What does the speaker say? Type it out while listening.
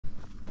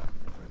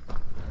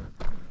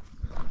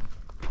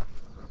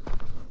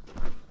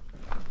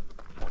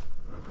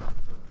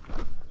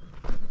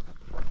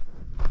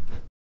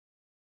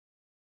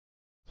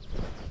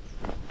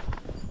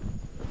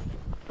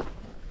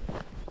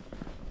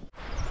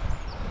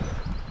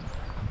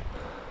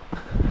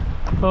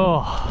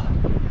Oh,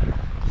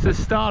 it's the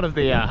start of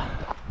the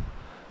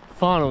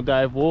final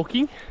day of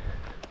walking,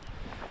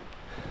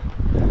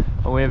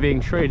 and we're being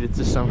treated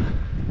to some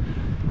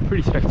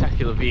pretty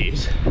spectacular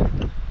views.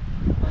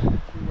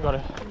 We've got a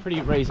pretty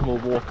reasonable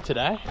walk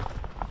today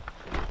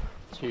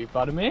to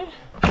Buttermere.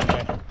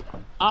 We're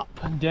up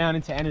and down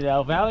into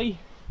Ennerdale Valley,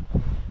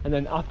 and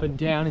then up and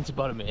down into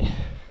Buttermere.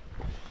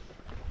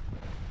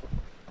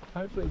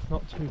 Hopefully it's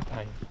not too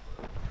painful,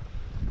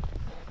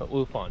 but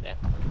we'll find out.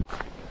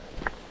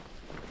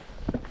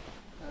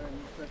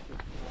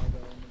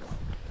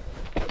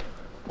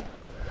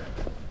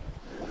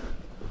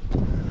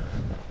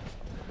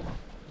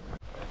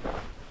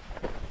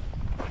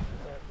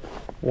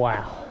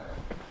 Wow,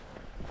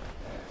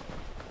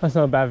 that's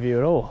not a bad view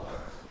at all.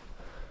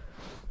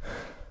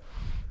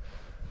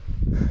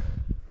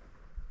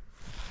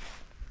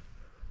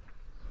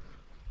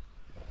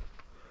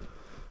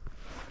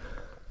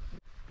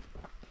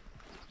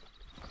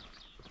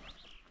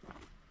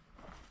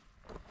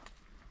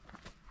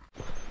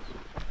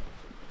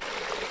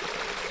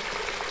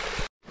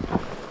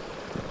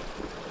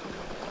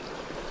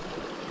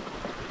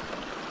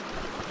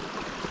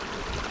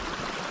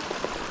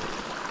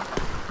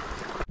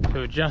 So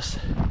we're just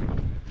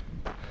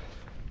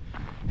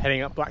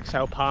heading up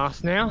Blacksail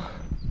Pass now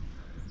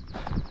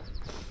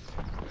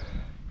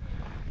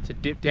to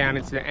dip down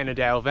into the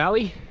Ennerdale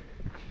Valley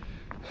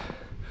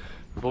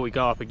before we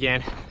go up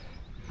again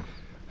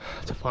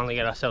to finally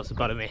get ourselves to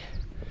Buttermere.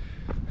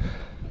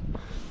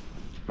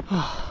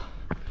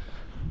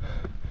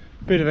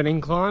 Bit of an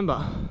incline,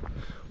 but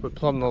we're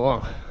plodding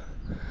along.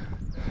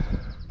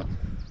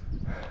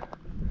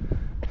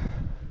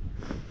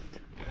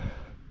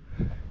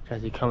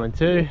 As you coming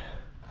too,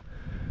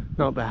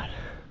 not bad.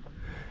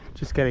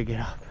 Just gotta get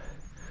up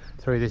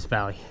through this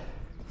valley.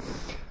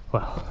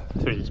 Well,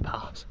 through this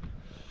pass.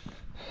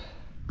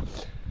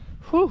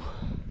 Whew.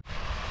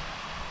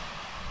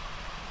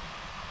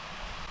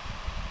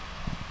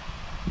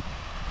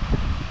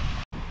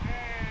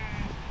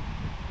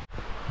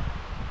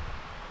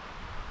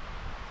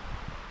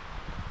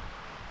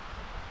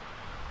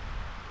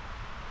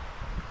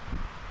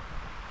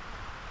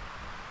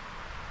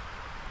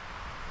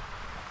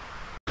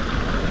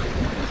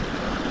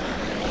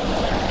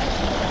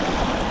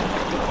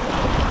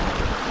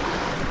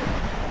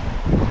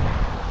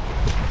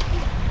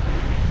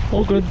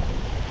 All good.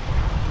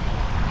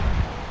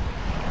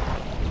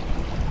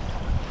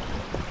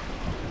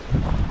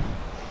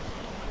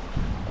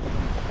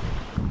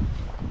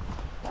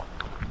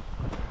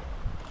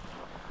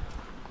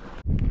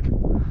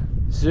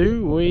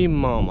 Zooey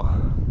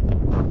mama.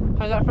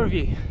 How's that for a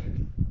view?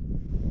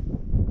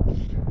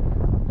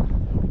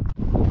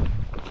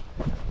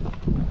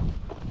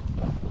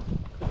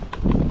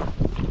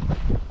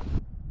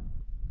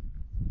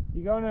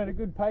 You're going at a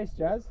good pace,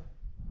 Jazz.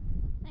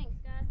 Thanks,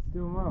 guys.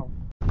 Doing well.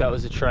 That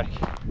was a trek.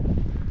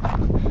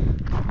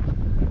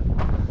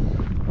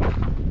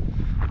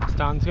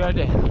 Starting to go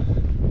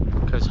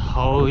down because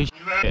holy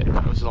shit,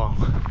 that was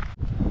long.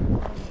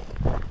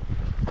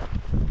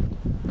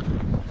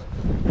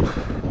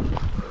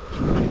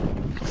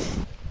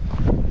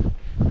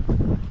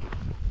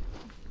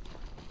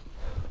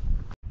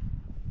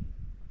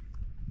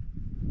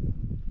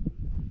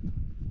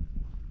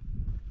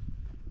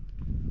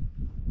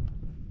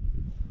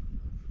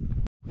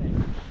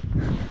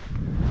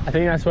 I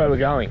think that's where we're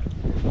going.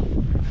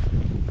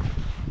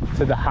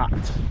 To the hut.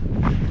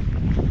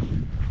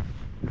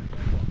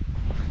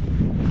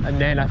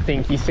 And then I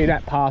think you see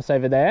that pass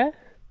over there?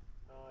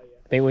 Oh yeah.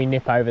 I think we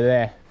nip over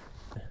there.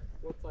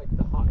 What's like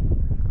the hut?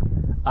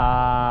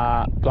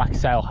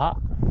 Blacksail Hut.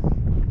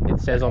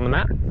 It says on the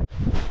map.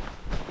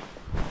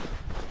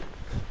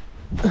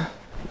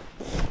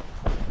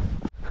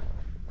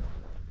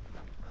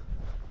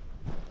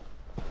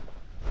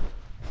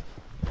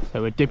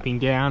 So we're dipping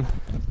down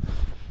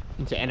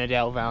into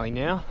Ennerdale Valley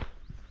now,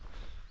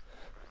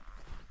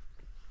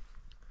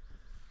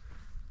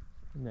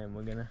 and then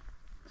we're gonna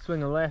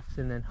swing a left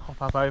and then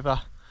hop up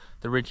over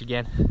the ridge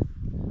again,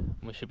 and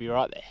we should be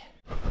right there.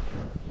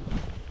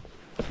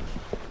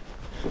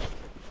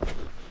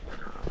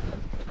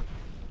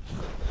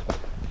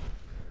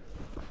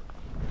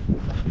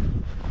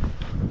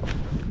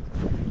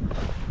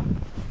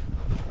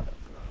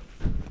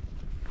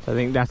 So I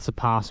think that's the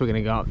pass we're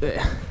gonna go up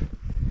there.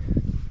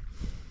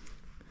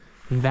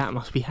 And that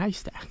must be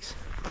Haystacks.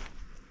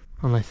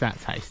 Unless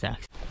that's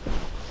Haystacks.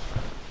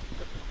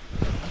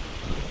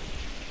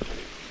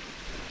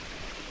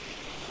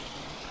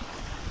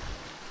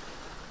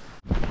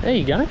 There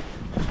you go.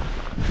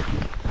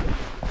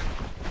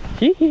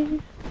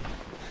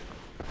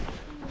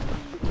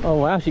 Oh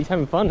wow, she's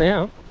having fun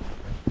now.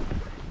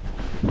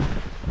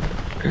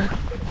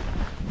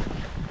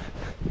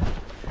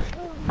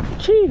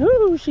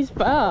 Chee-hoo, she's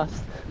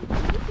fast.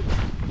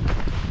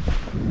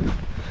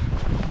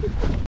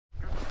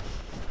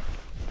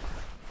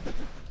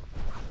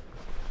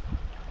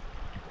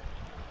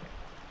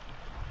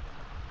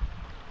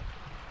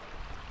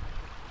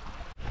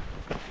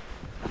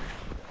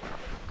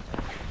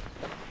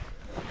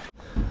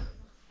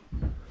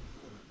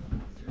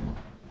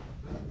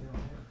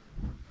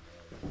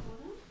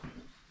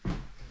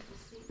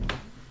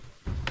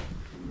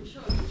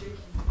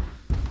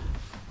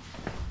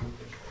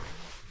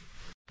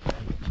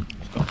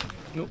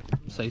 Nope,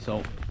 sea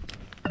salt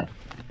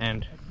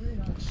and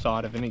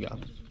cider vinegar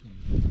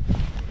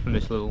from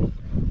this little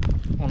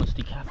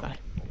Honesty cafe.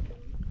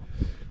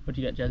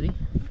 What'd you get, Jazzy?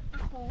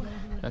 Apple.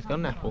 That's got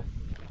an apple.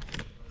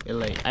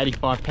 Italy,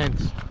 85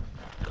 pence.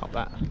 Cop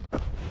that.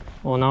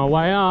 On our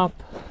way up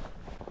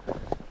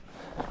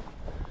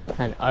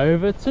and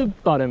over to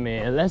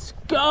Buttermere. Let's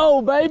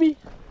go, baby!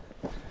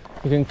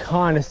 You can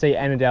kind of see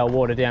Ennerdale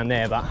water down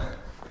there, but a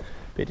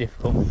bit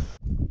difficult.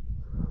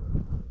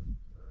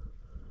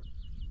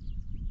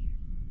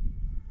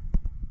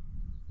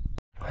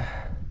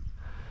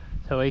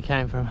 So we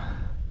came from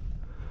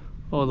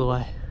all the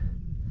way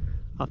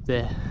up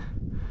there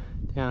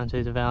down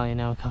to the valley, and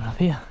now we're coming up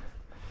here.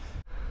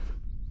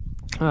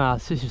 Ah,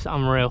 this is just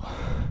unreal.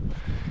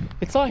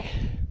 It's like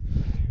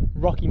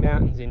Rocky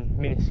Mountains in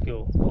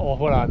minuscule, or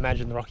what I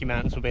imagine the Rocky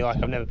Mountains will be like.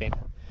 I've never been,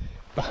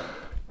 but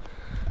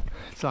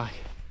it's like,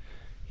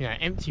 you know,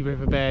 empty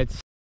riverbeds.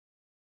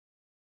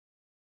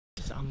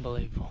 It's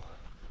unbelievable.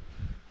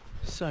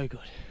 So good.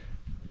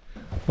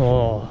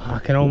 Oh, I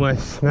can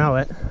almost smell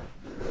it.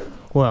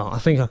 Well, I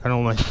think I can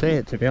almost see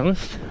it, to be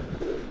honest.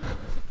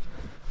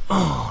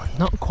 Oh,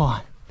 not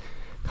quite.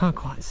 Can't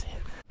quite see it.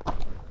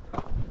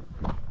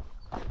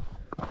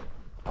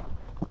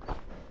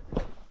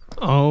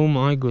 Oh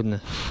my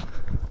goodness.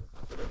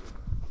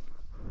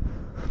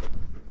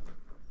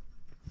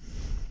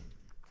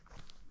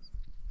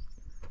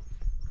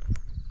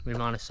 We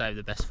might have saved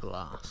the best for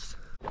last.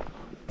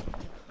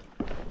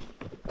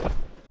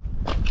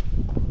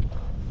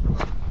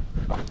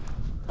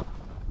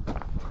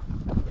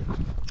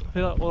 I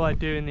feel like all I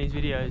do in these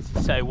videos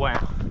is say wow,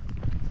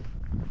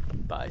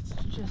 but it's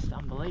just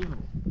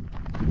unbelievable.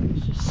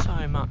 It's just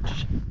so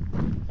much.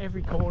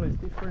 Every corner is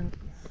different.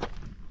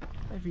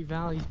 Every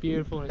valley is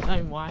beautiful in its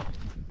own way.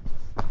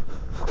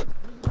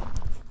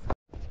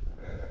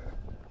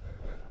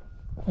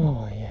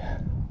 Oh yeah,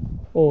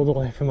 all the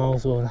way from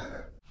Oldswater.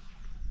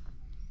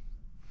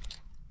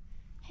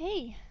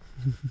 Hey,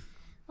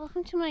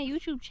 welcome to my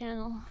YouTube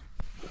channel.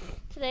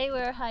 Today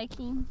we're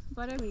hiking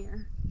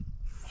Buttermere.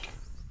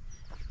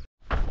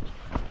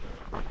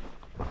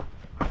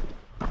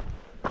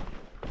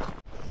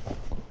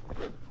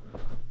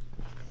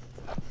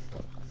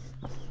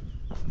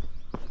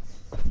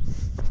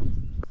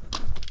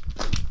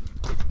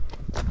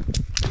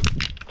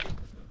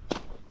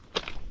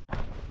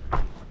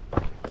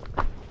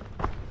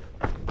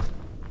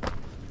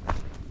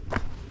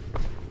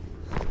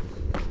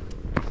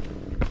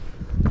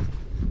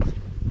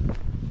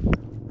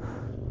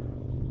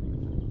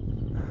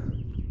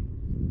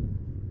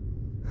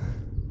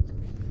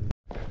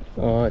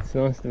 Oh, it's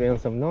nice to be on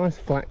some nice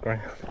flat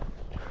ground.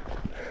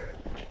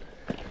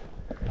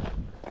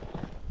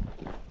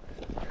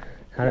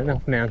 Had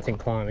enough mountain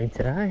climbing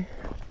today.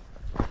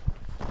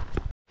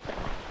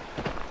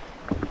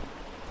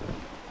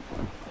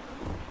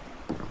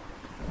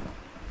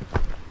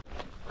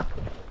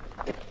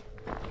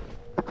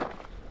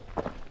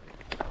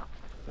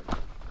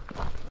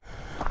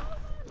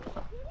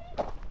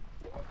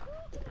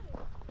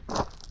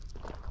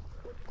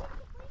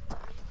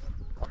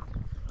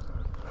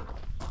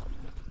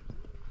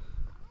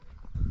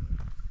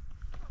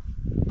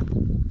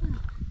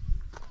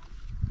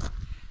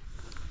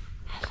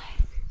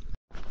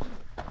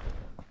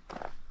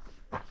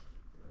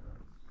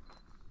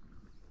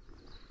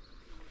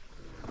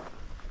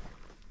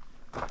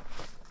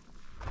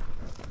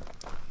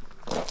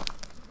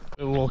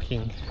 We're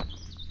walking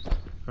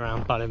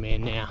around Buttermere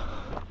now,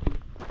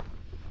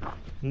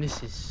 and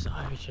this is so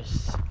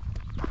just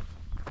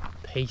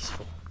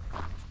peaceful.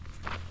 I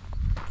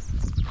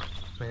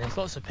mean, there's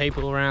lots of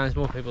people around, there's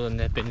more people than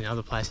there've been in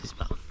other places,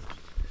 but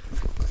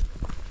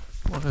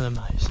one of the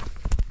most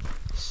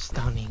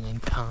stunning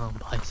and calm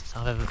places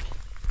I've ever been.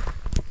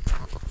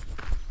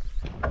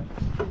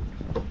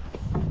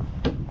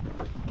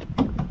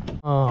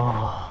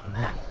 Oh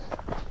man,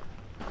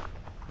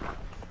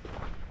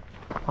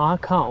 I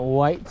can't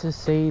wait to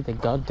see the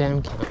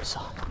goddamn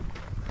campsite.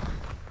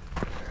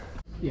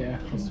 Yeah,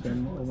 I'll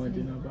spend all my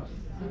dinner back.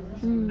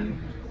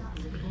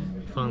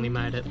 Finally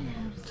made it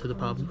to the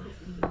pub.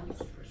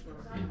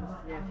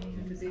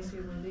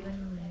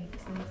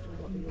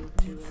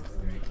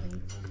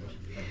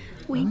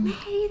 We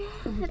made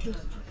it!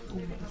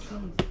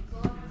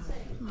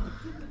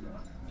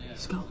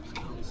 Let's go, let's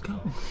go, let's go.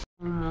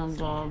 Oh my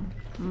god.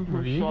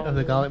 Review of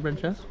the garlic bread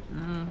chest?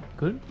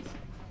 Good.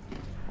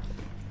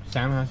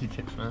 Sam, how's your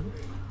chips, man?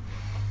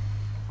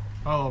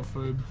 I love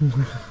food.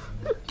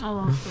 I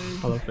love food.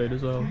 I love food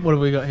as well. What have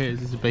we got here? Is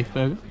this a beef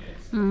burger?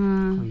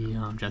 Oh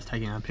yeah, I'm just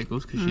taking out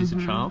pickles because she's a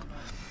child.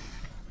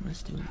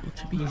 Let's do a little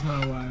chippy. There's no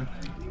way.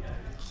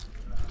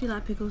 Do you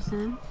like pickles,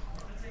 Sam?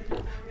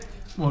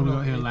 What have we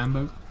got here?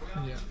 Lambo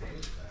Yeah.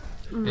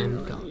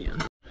 and garlic.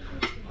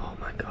 Oh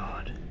my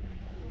god.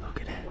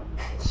 Look at it.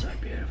 It's so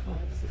beautiful.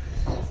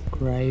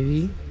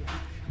 Gravy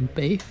and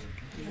beef.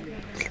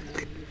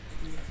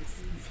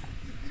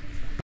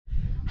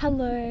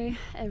 Hello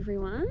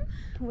everyone,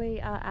 we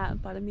are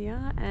at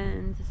Buttermere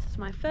and this is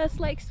my first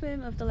lake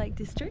swim of the Lake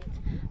District.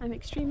 I'm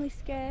extremely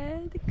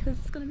scared because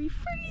it's going to be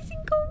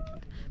freezing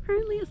cold.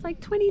 Apparently it's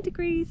like 20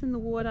 degrees in the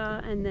water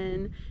and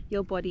then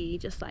your body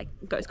just like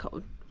goes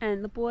cold.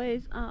 And the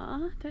boys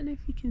are, don't know if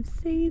you can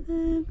see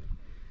them,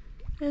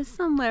 they're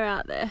somewhere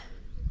out there.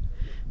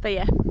 But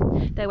yeah,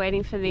 they're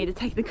waiting for me to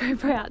take the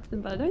GoPro out to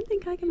them, but I don't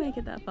think I can make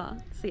it that far,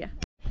 so yeah.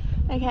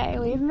 Okay,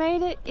 we've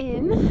made it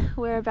in.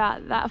 We're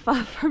about that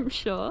far from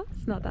shore.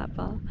 It's not that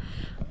far.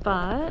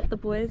 But the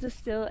boys are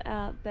still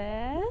out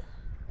there.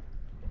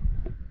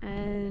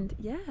 And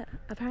yeah,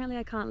 apparently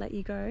I can't let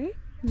you go,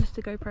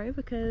 Mr. GoPro,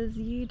 because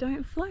you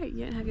don't float.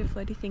 You don't have your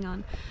floaty thing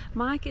on.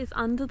 Mike is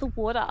under the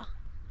water.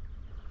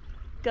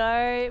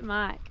 Go,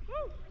 Mike.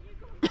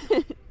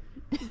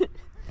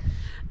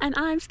 And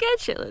I'm scared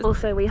shitless.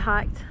 Also, we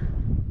hiked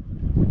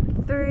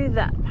through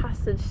that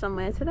passage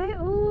somewhere today.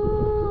 Oh,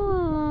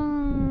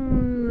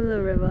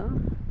 the river.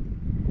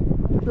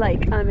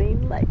 Lake.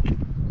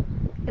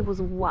 It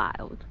was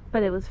wild,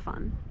 but it was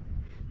fun.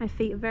 My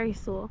feet are very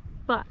sore,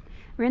 but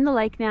we're in the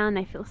lake now and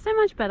they feel so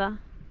much better.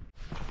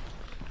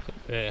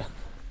 Yeah.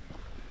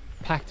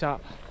 Packed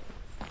up.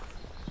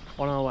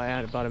 On our way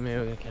out of Buttermere,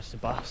 we're going to catch the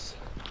bus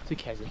to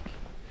Keswick.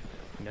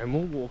 No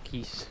more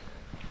walkies.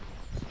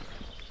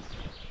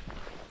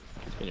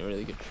 It's been a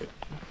really good trip.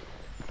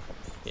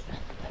 Yeah,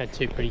 had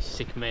two pretty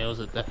sick meals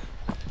at the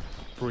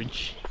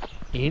Bridge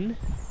Inn.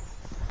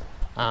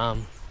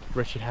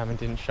 Richard Hammond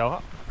didn't show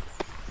up.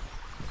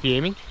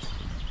 Fuming.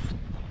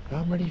 But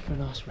I'm ready for a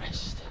nice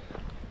rest.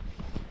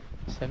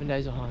 7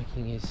 days of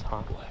hiking is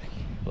hard work,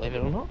 believe it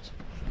or not.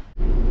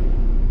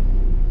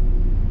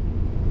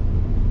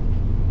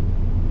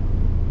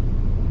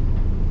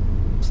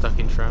 Stuck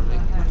in traffic.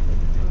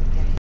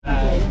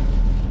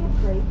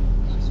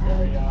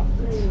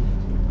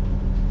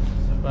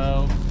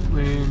 Well,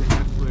 we're in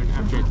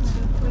abject,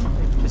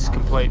 just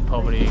complete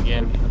poverty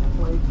again.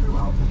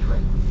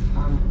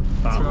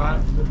 That's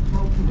right.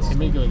 This can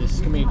be good.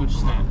 This can be a good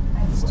snap.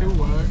 Still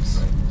works.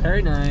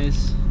 Very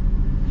nice.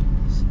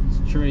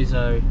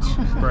 Chorizo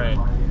bread.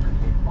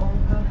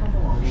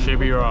 Should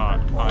be right,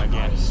 I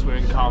guess. We're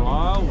in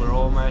Carlisle. We're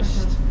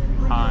almost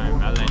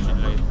home,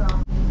 allegedly.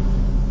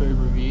 Food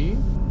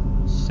review.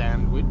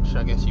 Sandwich,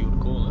 I guess you would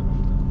call it.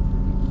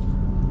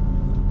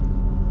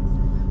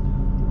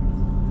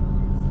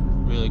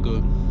 Really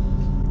good.